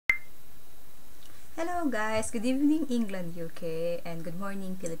Hello guys, good evening England, UK, and good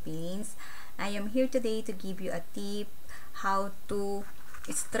morning Philippines. I am here today to give you a tip how to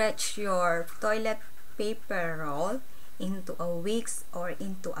stretch your toilet paper roll into a weeks or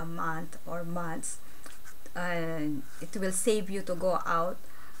into a month or months. And it will save you to go out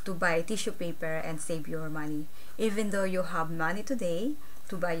to buy tissue paper and save your money. Even though you have money today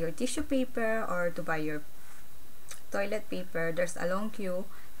to buy your tissue paper or to buy your toilet paper, there's a long queue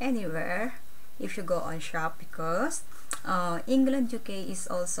anywhere if you go on shop because England, UK is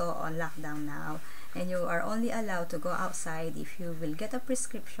also on lockdown now, and you are only allowed to go outside if you will get a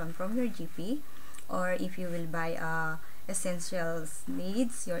prescription from your GP or if you will buy your essential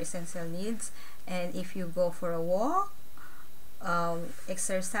needs, and if you go for a walk,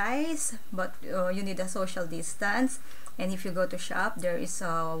 exercise, but you need a social distance, and if you go to shop, there is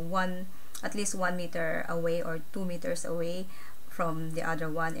at least 1 meter away or 2 meters away from the other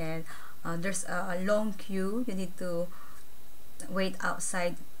one, and there's a long queue. You need to wait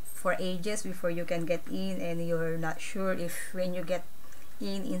outside for ages before you can get in, and you're not sure if when you get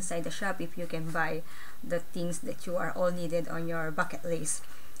inside the shop if you can buy the things that you are all needed on your bucket list.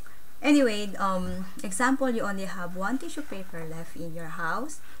 Anyway, example, you only have one tissue paper left in your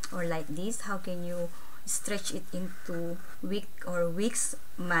house, or like this. How can you stretch it into weeks,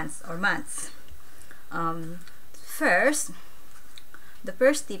 months, or months? First, the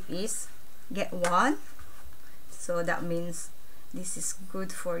first tip is get one. So that means this is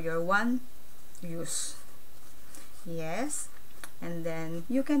good for your one use. Yes, and then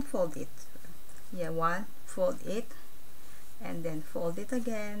you can fold it. Yeah, one, fold it, and then fold it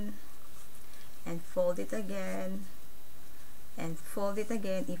again, and fold it again, and fold it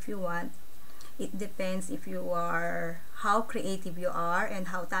again if you want. It depends if you are, how creative you are and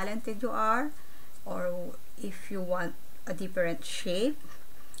how talented you are, or if you want a different shape,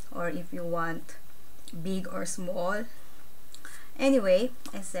 or if you want big or small. Anyway,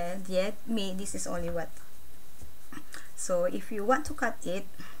 I said, yeah, this is only what. So if you want to cut it,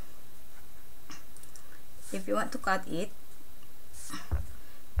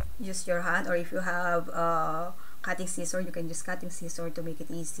 use your hand, or if you have cutting scissor, you can use cutting scissor to make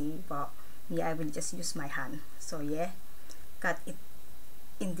it easy, but yeah, I will just use my hand. So yeah, cut it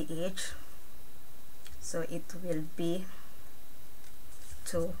in the edge, so it will be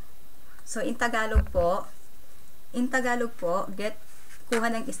 2. So in Tagalog po, kuha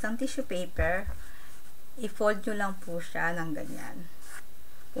ng isang tissue paper, i-fold nyo lang po siya ng ganyan.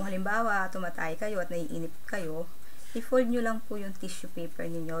 Kung halimbawa tumatay kayo at naiinip kayo, i-fold nyo lang po yung tissue paper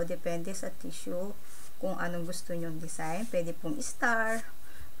ninyo. Depende sa tissue kung anong gusto nyong design. Pwede pong star,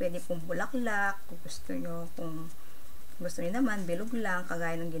 pwede pong bulaklak, kung gusto nyo naman bilog lang,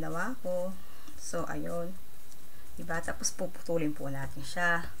 kagaya ng ginawa ko. So ayun, diba? Tapos puputulin po natin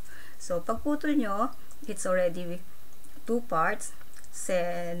siya. So pagputol nyo, it's already 2 parts,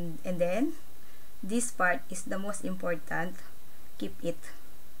 and then this part is the most important. Keep it.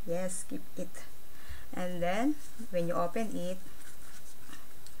 Yes, keep it. And then when you open it,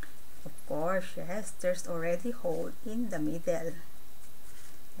 of course, yes, there's already hole in the middle.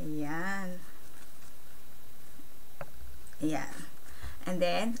 Ayan. Ayan. And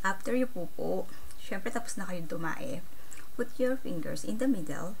then after you pupo, syempre tapos na kayo dumae, put your fingers in the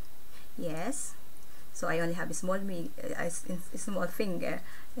middle. Yes. So I only have a small finger,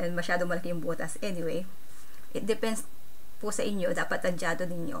 and masyado malaki yung butas. Anyway, it depends po sa inyo. Dapat tadyado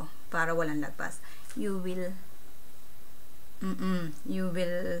ninyo para walang lagpas. You will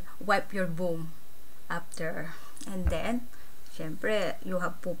wipe your bum after, and then syempre you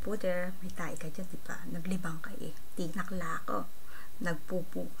have pupo there. May tayo ka dyan, diba? Naglibang ka eh. Tinakla ko.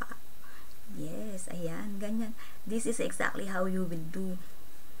 Nagpupo ka. Yes, ayan, ganyan. This is exactly how you will do.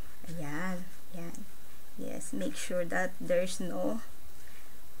 Ayan, ayan. Yes, make sure that there's no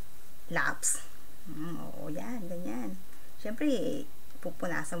lapse. Oo, yan, ganyan. Siyempre,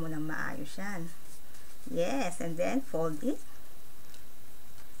 pupunasan mo ng maayos yan. Yes, and then fold it.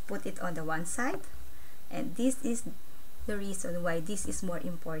 Put it on the one side. And this is the reason why this is more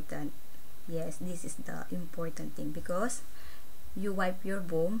important. Yes, this is the important thing, because you wipe your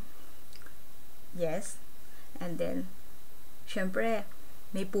bum. Yes, and then syempre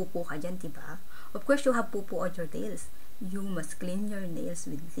may pupo ka dyan, diba? Of course, you have pupo on your nails. You must clean your nails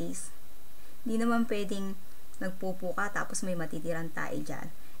with this. Di naman pwedeng nagpupo ka tapos may matitirang tae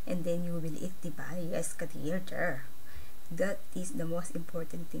dyan, and then you will eat, diba? Yes, katilter. That is the most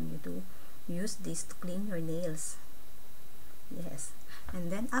important thing you do. Use this to clean your nails. Yes.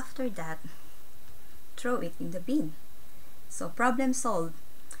 And then after that, throw it in the bin. So problem solved.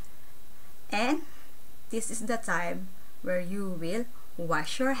 And this is the time where you will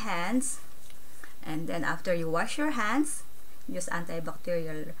wash your hands And then after you wash your hands, use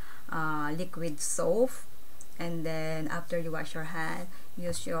antibacterial liquid soap. And then after you wash your hand,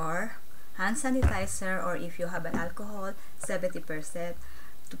 use your hand sanitizer, or if you have an alcohol, 70%,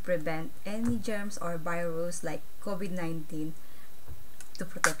 to prevent any germs or virus like COVID-19, to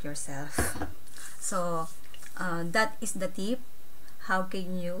protect yourself. So that is the tip. How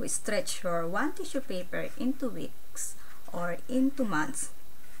can you stretch your one tissue paper into weeks or into months?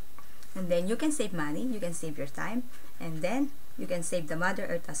 And then you can save money, you can save your time, and then you can save the Mother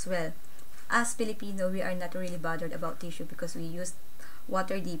Earth as well. As Filipino, we are not really bothered about tissue because we use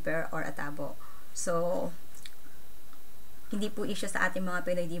water dipper or atabo. So hindi po issue sa ating mga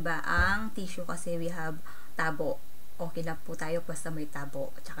Pinoy, diba, ang tissue kasi we have tabo. Okay lang po tayo basta may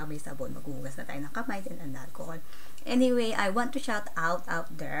tabo at saka may sabon. Maghuhugas na tayo ng kamay and alcohol. Anyway, I want to shout out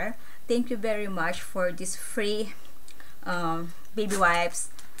there. Thank you very much for this free baby wipes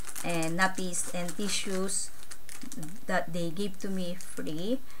and nappies and tissues that they gave to me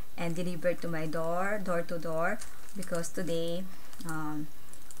free and delivered to my door to door, because today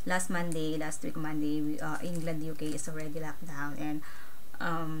last week Monday, England, UK is already locked down, and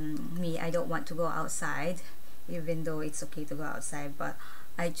I don't want to go outside, even though it's okay to go outside, but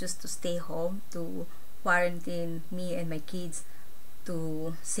I choose to stay home to quarantine me and my kids,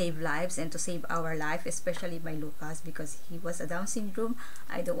 to save lives and to save our life, especially my Lucas, because he was a Down syndrome.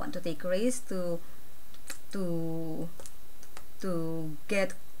 I don't want to take risk to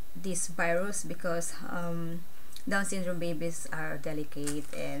get this virus, because Down syndrome babies are delicate,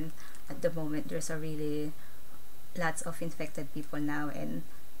 and at the moment there's a really lots of infected people now, and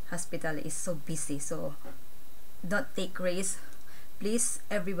hospital is so busy. So don't take risks, please.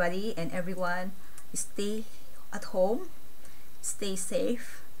 Everybody and everyone, stay at home, stay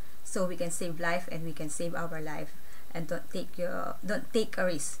safe, so we can save life and we can save our life. And don't take a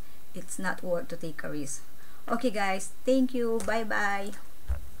risk. It's not worth to take a risk. Okay guys, thank you, bye bye.